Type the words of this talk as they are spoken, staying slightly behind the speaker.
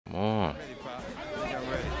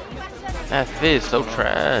That fit is so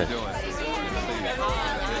trash.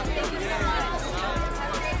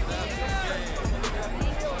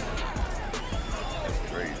 That's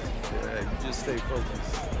crazy. Yeah, you just stay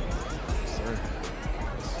focused. Yes, sir.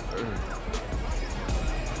 Yes, sir.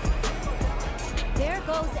 There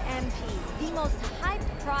goes MP, the most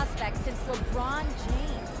hyped prospect since LeBron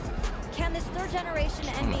James. Can this third-generation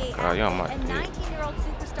NBA athlete and 19-year-old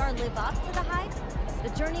superstar live up to the hype? The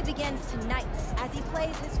journey begins tonight as he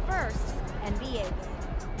plays his first NBA game.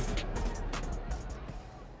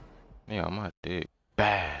 Yeah, I'm my dick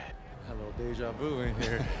bad. Hello, deja vu in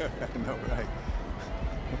here. I know, right?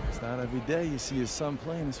 It's not every day you see your son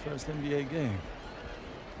playing his first NBA game.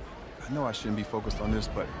 I know I shouldn't be focused on this,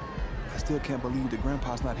 but I still can't believe that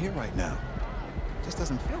Grandpa's not here right now. Just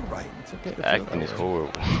doesn't feel right. It's okay to The feel acting that is way.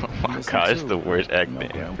 horrible. Oh my Listen god, it's too, the worst you know, acting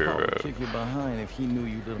Grandpa ever. would kick you behind if he knew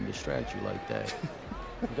you let him distract you like that.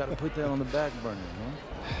 You gotta put that on the back burner, man.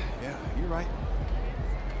 Yeah, you're right.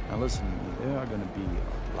 Now listen to me, there are gonna be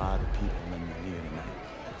a lot of people in your ear tonight.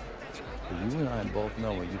 But you and I both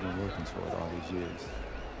know what you've been working toward all these years.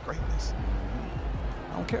 Greatness.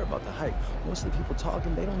 I don't care about the hype. Most of the people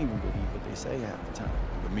talking, they don't even believe what they say half the time.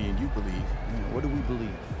 But me and you believe Man, what do we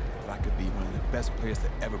believe? that I could be one of the best players to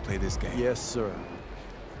ever play this game. Yes, sir.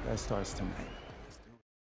 That starts tonight.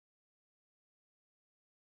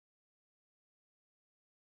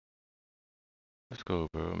 Let's go,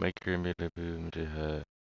 bro. Make your mid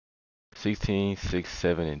 16, 6,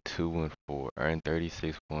 7, and 2 and 4. Earn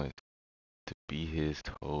 36 points to be his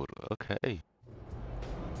total. Okay.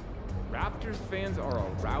 Raptors fans are a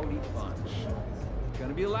rowdy bunch. It's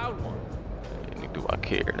gonna be a loud one. Hey, do I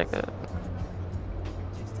care, nigga?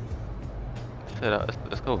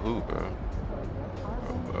 Let's go who, bro?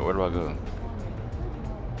 Where do I go?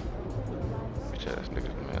 Bitch ass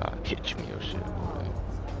niggas, man. I'll hit you in your shit, boy.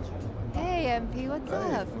 Hey, MP, what's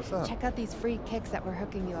Hey, up? what's up? Check out these free kicks that we're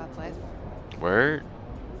hooking you up with. Word?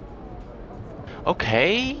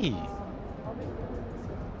 Okay.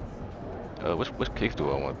 Which kicks do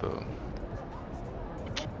I want though?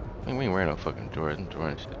 I mean, we ain't wearing no fucking Jordan.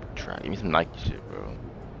 Jordan shit. Try. Give me some Nike shit, bro.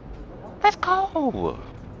 Let's go.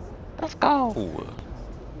 Let's go.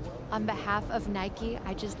 On behalf of Nike,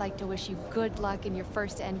 I'd just like to wish you good luck in your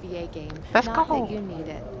first NBA game. Let's Not go. that you need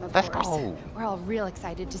it, of Let's course. go. We're all real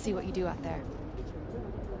excited to see what you do out there.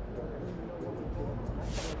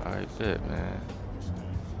 Alright, bet, man.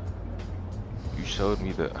 You showed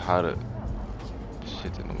me how to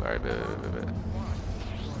shit in the alright, bet.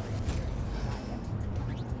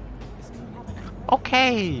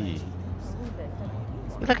 Okay. You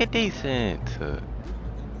looking decent.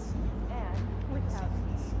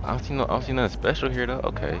 I don't see nothing special here though.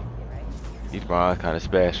 Okay. These bronze kind of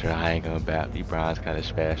special. I ain't gonna bap. These bronze kind of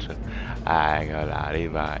special. I ain't gonna lie.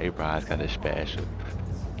 These bronze kind of special.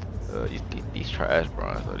 These trash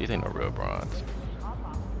bronze though. These ain't no real bronze.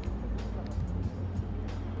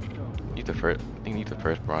 These the first. I think these the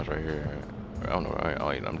first bronze right here. I don't know.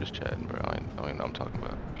 I'm just chatting, bro. I don't even know what I'm talking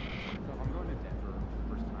about.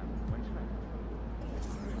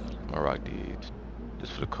 I'm gonna rock these.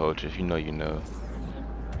 Just for the culture. If you know, you know.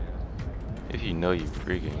 If you know, you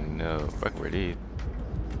freaking know. Fuck where these.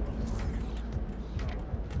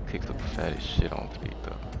 Kicks up the fattest shit on feet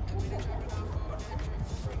though.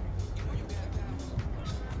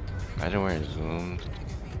 Imagine wearing Zooms.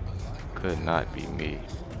 Could not be me.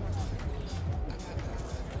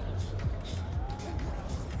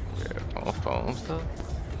 Yeah, on phones though.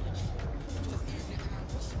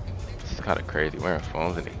 This is kind of crazy. Wearing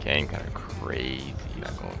phones in the game kind of crazy. You're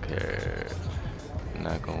not gonna care. I'm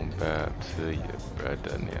not gonna bap to you,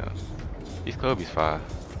 brother. Now, these Kobe's fire.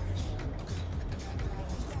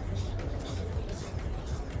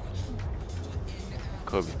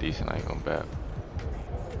 Kobe's decent. I ain't gonna bap.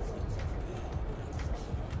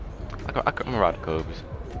 I'm gonna rock the Kobe's.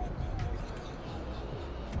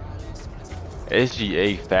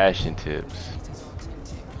 SGA fashion tips.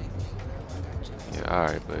 Yeah,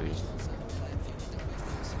 alright, buddy.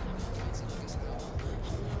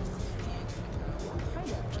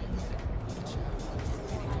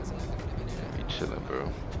 Be chilling,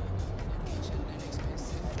 bro.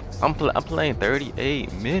 I'm playing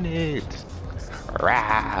 38 minutes.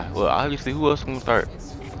 Rah. Well, obviously, who else gonna start?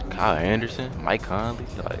 Kyle Anderson, Mike Conley,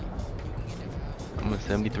 like. I'm a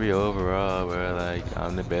 73 overall, bro. Like,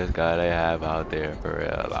 I'm the best guy they have out there, for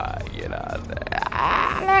real. Like, you know what I'm saying?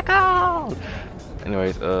 Ah, let go!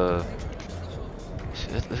 Anyways,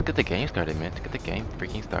 let's get the game started, man. Let's get the game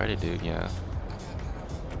freaking started, dude, you know.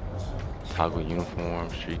 Toggle uniform,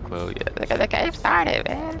 street clothes. Yeah, let's get the game started,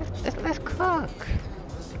 man. Let's cook.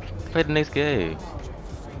 Let's play the next game.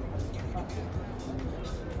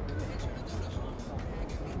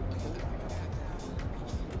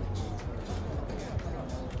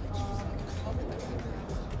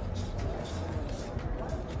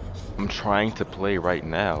 trying to play right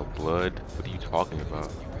now, blood. What are you talking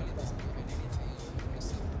about?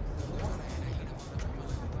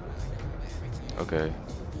 Okay.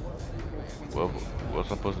 Well,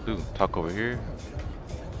 what's I supposed to do? Talk over here?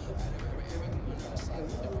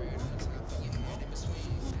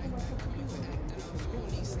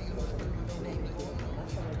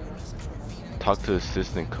 Talk to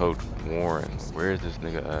assistant coach Warren. Where is this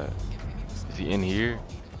nigga at? Is he in here?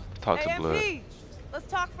 Talk to Blood. MP, let's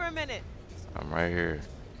talk for a minute. I'm right here.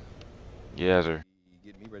 Yeah, sir.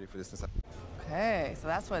 Get me ready for this. Okay, so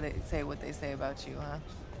that's why they say what they say about you, huh?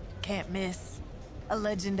 Can't miss. A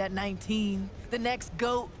legend at 19. The next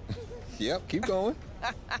GOAT. Yep, keep going.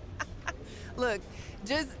 Look,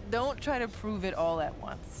 just don't try to prove it all at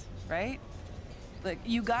once, right? Look,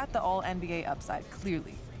 you got the all-NBA upside,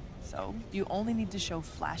 clearly. So you only need to show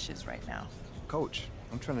flashes right now. Coach,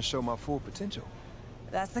 I'm trying to show my full potential.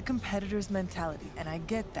 That's the competitor's mentality, and I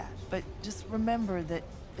get that. But just remember that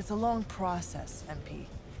it's a long process, MP.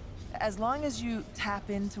 As long as you tap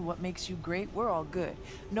into what makes you great, we're all good.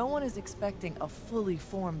 No one is expecting a fully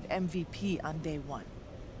formed MVP on day one.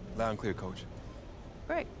 Loud and clear, Coach.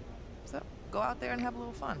 Great. So go out there and have a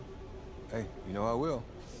little fun. Hey, you know I will.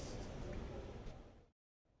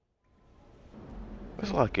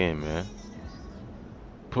 Let's lock in, man.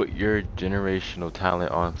 Put your generational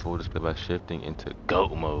talent on full display by shifting into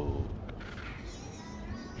GOAT mode.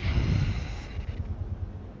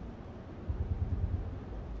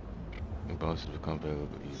 Bonuses become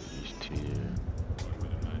available each tier.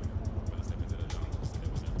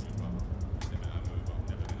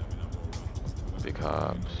 Big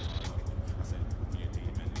Hops.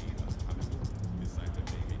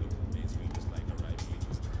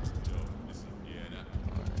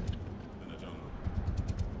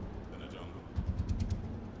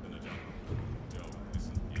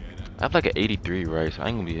 I have like an 83, right? So I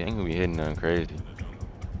ain't gonna be hitting nothing crazy.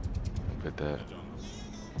 Look at that.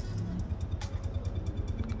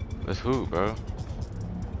 Let's hoop, bro.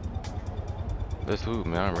 Let's hoop,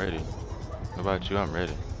 man. I'm ready. What about you? I'm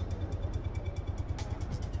ready.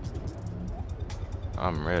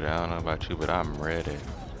 I'm ready. I don't know about you, but I'm ready.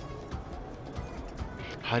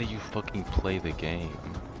 How do you fucking play the game?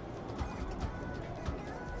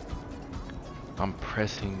 I'm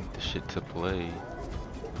pressing the shit to play.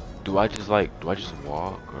 Do I just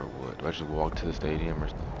walk or what? Do I just walk to the stadium or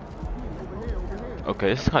something? Okay,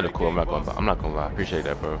 this is kind of cool. I'm not gonna lie. Appreciate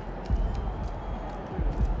that, bro.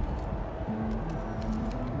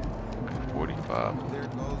 45. There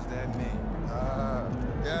goes that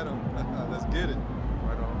man. Got him. Let's get it.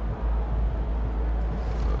 Right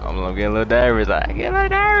on. I'm getting a little nervous. I get a little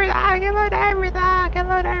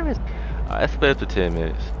nervous. Alright, let's play up to 10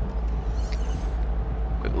 minutes.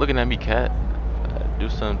 Quit looking at me, cat. Do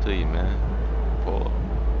something to you, man. Pull.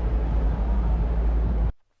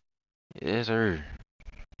 Yes, sir.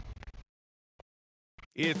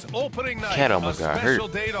 It's opening night, Cat almost a got special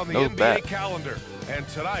hurt. date on the No NBA bat. calendar. And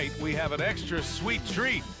tonight we have an extra sweet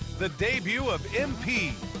treat, the debut of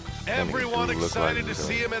MP. Everyone do look excited like to me,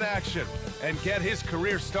 see him in action and get his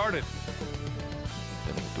career started.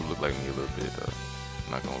 That nigga do look like me a little bit, though.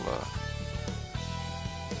 I'm not gonna lie.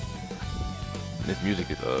 This music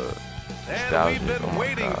is And we've been oh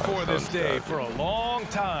waiting God, for so this day nostalgic. for a long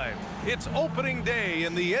time. It's opening day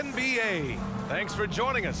in the NBA. Thanks for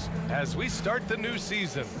joining us as we start the new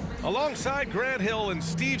season. Alongside Grant Hill and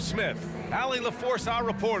Steve Smith, Allie LaForce, our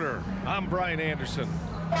reporter, I'm Brian Anderson.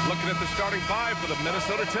 Looking at the starting five for the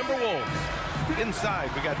Minnesota Timberwolves. Inside,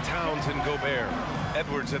 we got Towns and Gobert.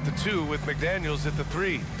 Edwards at the 2 with McDaniels at the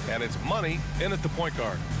 3. And it's Money in at the point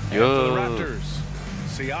guard. And for the Raptors,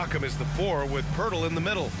 Siakam is the 4 with Pirtle in the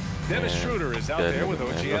middle. Dennis Schroeder is out there with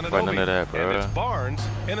OG Anunoby, and it's Barnes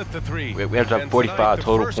in at the 3. We have to drop 45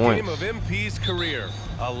 total first points. Game of MP's career.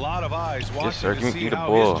 A lot of eyes watching sir, to give see me the how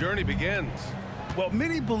ball. his journey begins. Well,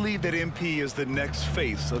 many believe that MP is the next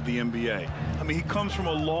face of the NBA. I mean, he comes from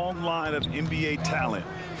a long line of NBA talent.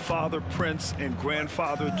 Father Prince and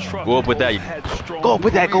grandfather Truck. Go up with that. Go up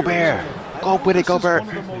with that, Gobert. Go up with it, Gobert.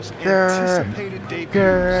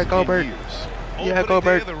 Yeah, Gobert. Yeah, Opening day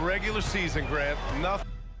Gobert. of the regular season, Grant. Nothing.